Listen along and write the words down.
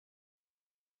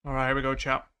All right, here we go,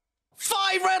 chap.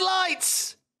 5 red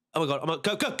lights! Oh my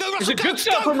god, go, Russell! It's a good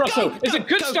start from Russell. It's a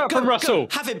good start from Russell.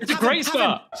 Have him. It's a great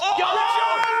start. Go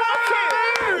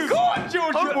on,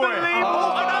 George, boy.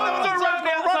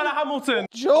 Hamilton.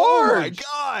 George! Oh my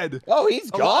god! Oh, he's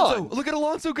gone. Alonso, look at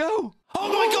Alonso go! Oh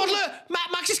my god, look!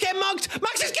 Max is getting mugged!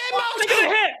 Max is getting mugged! They're gonna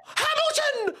hit!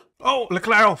 Hamilton! Oh,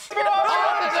 Leclerc off. Leclerc's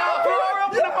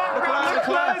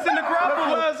in the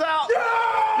gravel. Leclerc's out.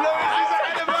 Lewis is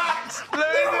ahead of Max.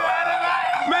 Lewis is ahead of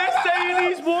Max.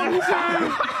 Mercedes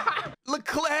 1-2.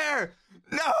 Leclerc!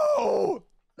 No!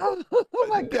 Oh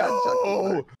my God!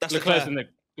 Oh! That's Leclerc's Leclerc. in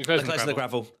Leclerc's in the the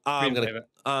gravel. I'm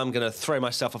gonna throw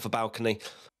myself off a balcony.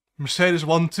 Mercedes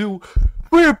 1-2.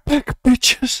 We're back,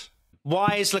 bitches.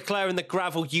 Why is Leclerc in the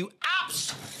gravel? You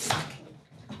absolute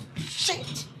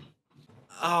shit!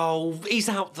 Oh, he's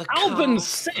out the car. Albon's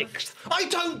 6th. I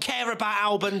don't care about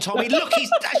Albon, Tommy. Look,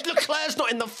 Leclerc's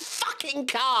not in the fucking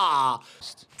car.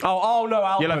 Oh no,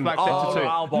 Albon. Yellow flag sector 2.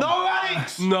 Albon. No,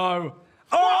 Alex. No.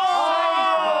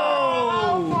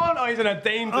 Oh, he's in a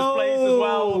dangerous place as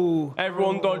well.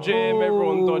 Everyone dodge him.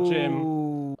 Everyone dodge him.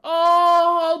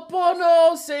 Oh,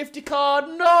 Albono, safety car,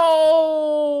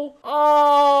 no!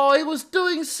 Oh, he was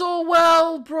doing so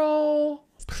well, bro.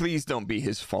 Please don't be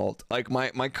his fault. Like my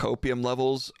copium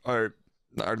levels are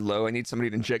low. I need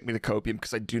somebody to inject me the copium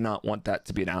because I do not want that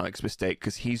to be an Alex mistake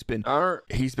because he's been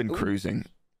cruising.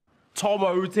 Tom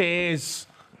Otis.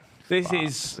 This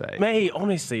is, mate,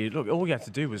 honestly, look, all you have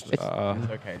to do was just,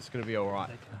 okay, it's going to be all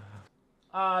right.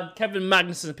 Kevin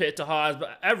Magnussen pitted to hard,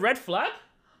 but a red flag?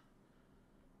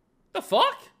 The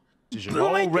fuck?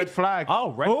 Oh, red flag.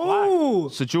 Oh, red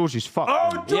flag. So George is fucked.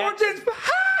 Oh, George is...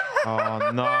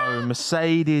 Oh, no.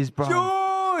 Mercedes, bro.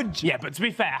 George! Yeah, but to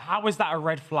be fair, how is that a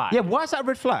red flag? Yeah, why is that a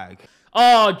red flag?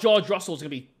 Oh, George Russell's gonna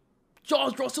be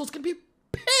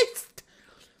pissed.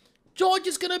 George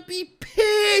is gonna be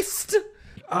pissed.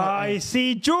 I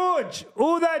see, George.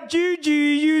 All that juju you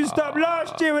used up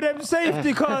last year with them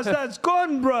safety cars, that's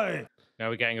gone, bro. Now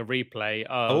we're getting a replay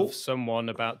of someone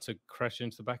about to crash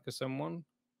into the back of someone.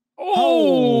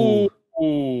 Oh!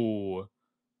 Oh!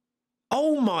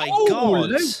 Oh my Oh,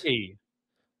 god! Loki.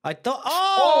 I thought.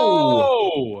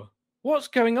 Oh! What's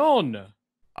going on?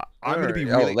 I'm going to be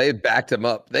Oh, really... they backed him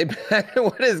up.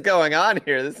 What is going on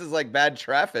here? This is like bad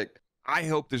traffic. I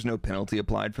hope there's no penalty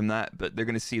applied from that, but they're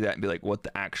going to see that and be like, what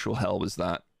the actual hell was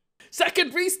that?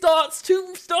 Second restarts,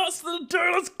 2 starts for the day.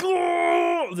 Let's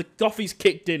go. The coffee's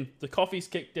kicked in.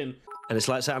 And it's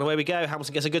lights out and away we go.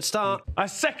 Hamilton gets a good start. A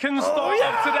second start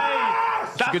of today.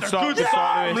 That's Good a start, good good start,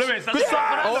 start, Lewis. Lewis. Good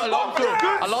start. Oh,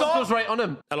 Alonso's right on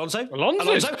him. Alonso?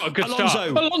 Alonso's got a good start.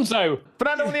 Alonso.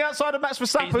 Fernando on the outside of Max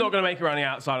Verstappen. He's not going to make it around the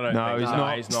outside, I don't No, think. he's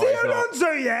not. He's not. See He's not.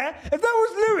 Alonso, yeah? If that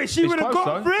was Lewis, you He's would have close,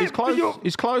 gone though. for it. He's close.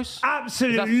 He's close.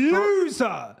 Absolute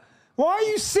loser. Why are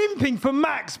you simping for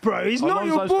Max, bro? He's not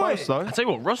your Alonso's boy. close, though. I tell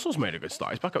you what, Russell's made a good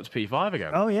start. He's back up to P5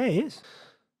 again. Oh, yeah, he is.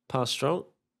 Pass Stroll.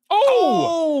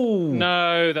 Oh!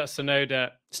 No, that's a no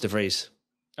debt. It's De Vries.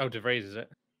 Oh, De Vries, is it?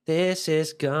 This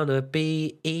is gonna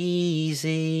be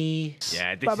easy.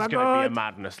 Yeah, this is going to be a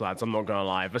madness, lads. I'm not going to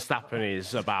lie. Verstappen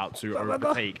is about to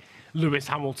overtake Lewis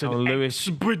Hamilton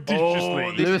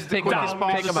expeditiously. Lewis, take him down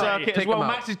out. the circuit as well.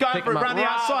 Max is going for it around the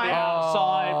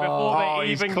outside before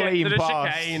they even get to the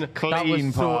chicane.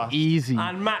 Clean pass. Easy.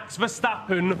 And Max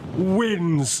Verstappen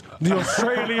wins the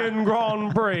Australian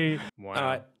Grand Prix. Wow. All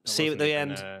right. See you at the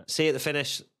end. See you at the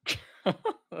finish.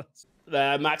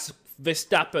 Max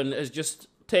Verstappen has just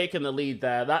taken the lead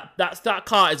there. That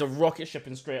car is a rocket ship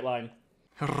in straight line.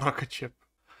 Rocket ship.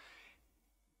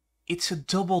 It's a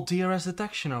double DRS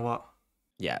detection or what?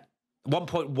 Yeah.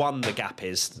 1.1 the gap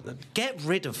is. Get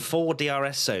rid of 4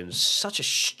 DRS zones. Such a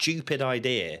stupid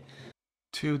idea.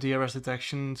 2 DRS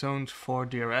detection zones, 4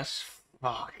 DRS.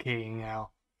 Fucking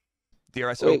hell.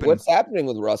 DRS Wait, open. what's happening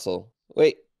with Russell?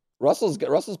 Wait, Russell's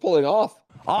pulling off.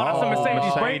 Oh, that's a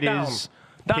Mercedes breakdown.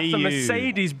 That's the PU.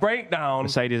 Mercedes breakdown.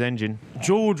 Mercedes engine.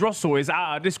 George Russell is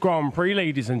out of this Grand Prix,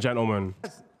 ladies and gentlemen.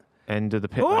 End of the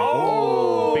pit.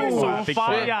 Oh, Big fire, big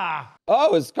fire. fire.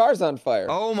 Oh, his car's on fire.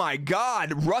 Oh my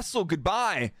god, Russell,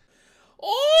 goodbye.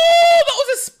 Oh, that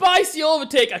was a spicy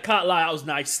overtake. I can't lie, that was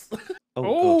nice.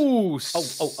 Oh,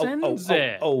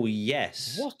 Oh,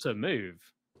 yes. What a move.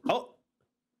 Oh.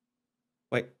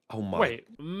 Wait. Oh my. Wait.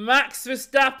 Max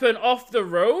Verstappen off the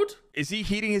road. Is he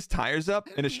heating his tires up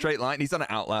in a straight line? He's on an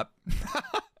outlap.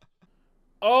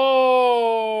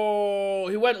 Oh,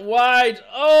 he went wide.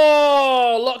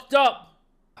 Oh, locked up.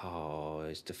 Oh,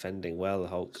 he's defending well, the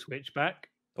Hulk. Switch back.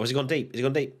 Or has he gone deep? Has he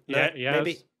gone deep? Yeah, No, yeah.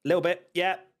 Maybe. A little bit.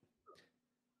 Yeah.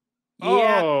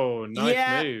 Oh, nice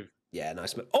Yeah. move. Yeah,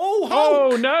 nice move. Oh,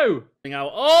 Hulk! Oh, no.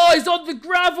 Oh, he's on the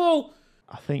gravel.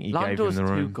 I think he Lando gave was him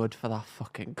the too room. good for that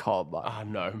fucking car, man. Ah,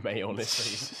 no, mate,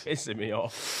 honestly. It's pissing me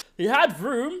off. He had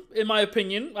room, in my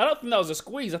opinion. I don't think that was a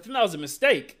squeeze. I think that was a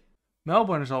mistake.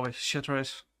 Melbourne is always a shit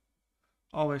race.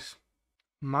 Always.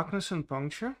 Magnussen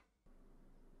puncture?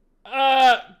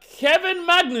 Kevin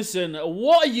Magnussen,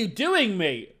 what are you doing,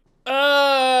 mate?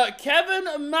 Kevin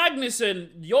Magnussen,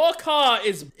 your car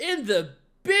is in the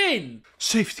bin.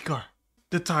 Safety car.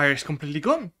 The tire is completely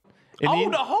gone. The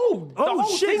whole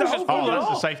shit, thing the just whole fallen Oh, that's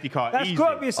off. a safety car. That's easy.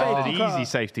 got to be a safety car. Easy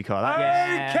safety car.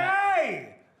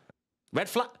 Okay. Red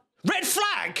flag. Red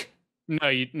flag!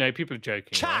 No, people are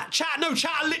joking. right? Chat,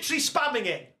 are literally spamming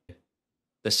it.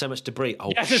 There's so much debris.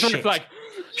 Oh, Yes, it's shit. red flag.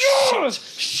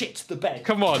 Shit, the bed.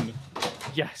 Come on.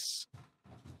 Yes.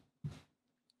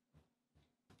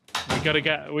 We gotta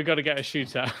get a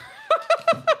shootout.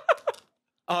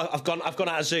 Oh, I've gone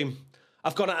out of zoom.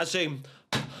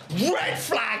 Red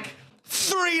flag!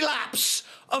 3 laps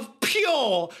of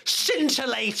pure,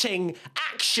 scintillating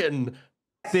action.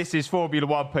 This is Formula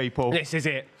One, people. This is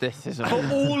it. This is For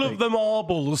all of the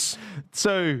marbles.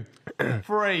 2,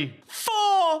 3.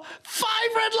 4, 5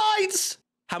 red lights.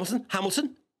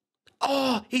 Hamilton.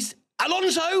 Oh, he's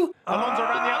Alonso. Alonso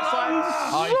around the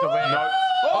outside. He's the winner.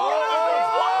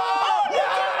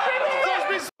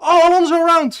 Oh, Alonso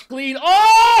around! clean.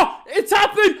 Oh, it's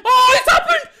happened. Oh, it's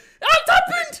happened. It's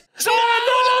happened.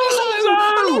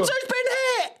 Alonso's been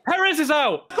hit. Perez is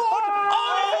out. Big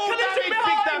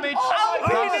damage.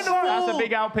 That's a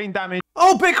big Alpine damage.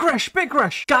 Oh, big crash!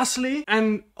 Gasly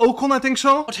and Ocon, I think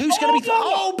so. Who's going to be...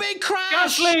 Oh, big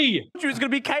crash. Gasly. It's going to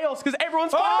be chaos because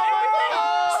everyone's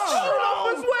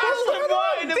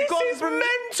This is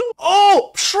mental.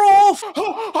 Oh, Stroll!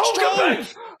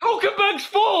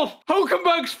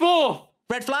 Hulkenberg's fourth.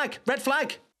 Red flag. Red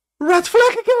flag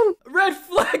again! Red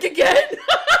flag again.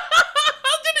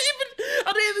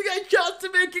 I didn't even get a chance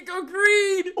to make it go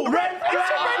green. Red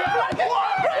flag.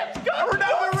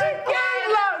 Another red flag,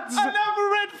 lads. Another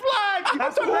red flag.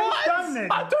 That's the race done then.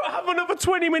 I don't have another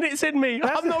 20 minutes in me.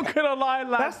 I'm not going to lie,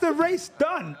 lads. That's the race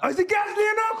done. Oh, is it Gasly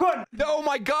and Ocon? Oh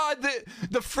my God,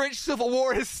 the French Civil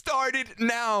War has started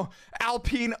now.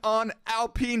 Alpine on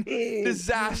Alpine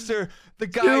disaster. The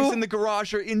guys in the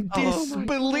garage are in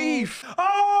disbelief.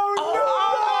 Oh, no!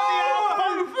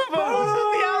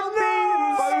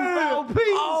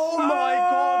 Oh my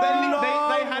God.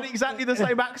 They had exactly the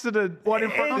same accident. One in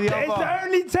front of the It's other.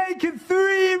 only taken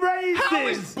 3 races. How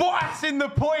is Bottas in the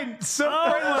points of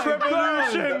French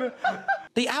Revolution?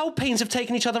 The Alpines have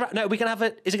taken each other out. No, we're going to have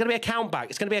is it going to be a countback?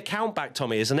 It's going to be a countback,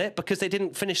 Tommy, isn't it? Because they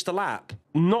didn't finish the lap.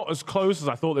 Not as close as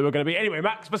I thought they were going to be. Anyway,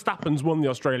 Max Verstappen's won the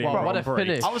Australian What Grand a Prix.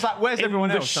 finish. I was like, where's In everyone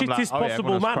the else? I'm like, shittest oh, yeah,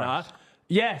 possible everyone else manner. crashed.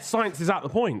 Yeah, Sainz is at the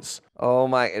points. Oh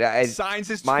my! Sainz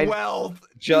is mine 12.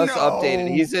 Just No. updated.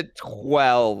 He's at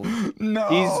 12. No.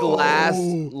 He's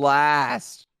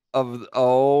last of.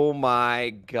 Oh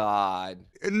my God!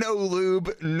 No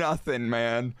lube, nothing,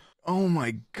 man. Oh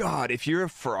my God. If you're a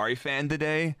Ferrari fan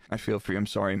today, I feel for you. I'm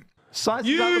sorry. Sainz is at the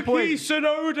Yuki point.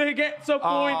 Tsunoda gets a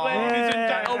point, ladies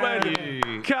and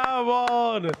gentlemen. Come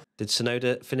on. Did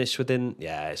Tsunoda finish within...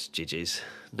 Yeah, it's GG's.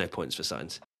 No points for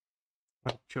Sainz.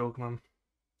 Joke, man.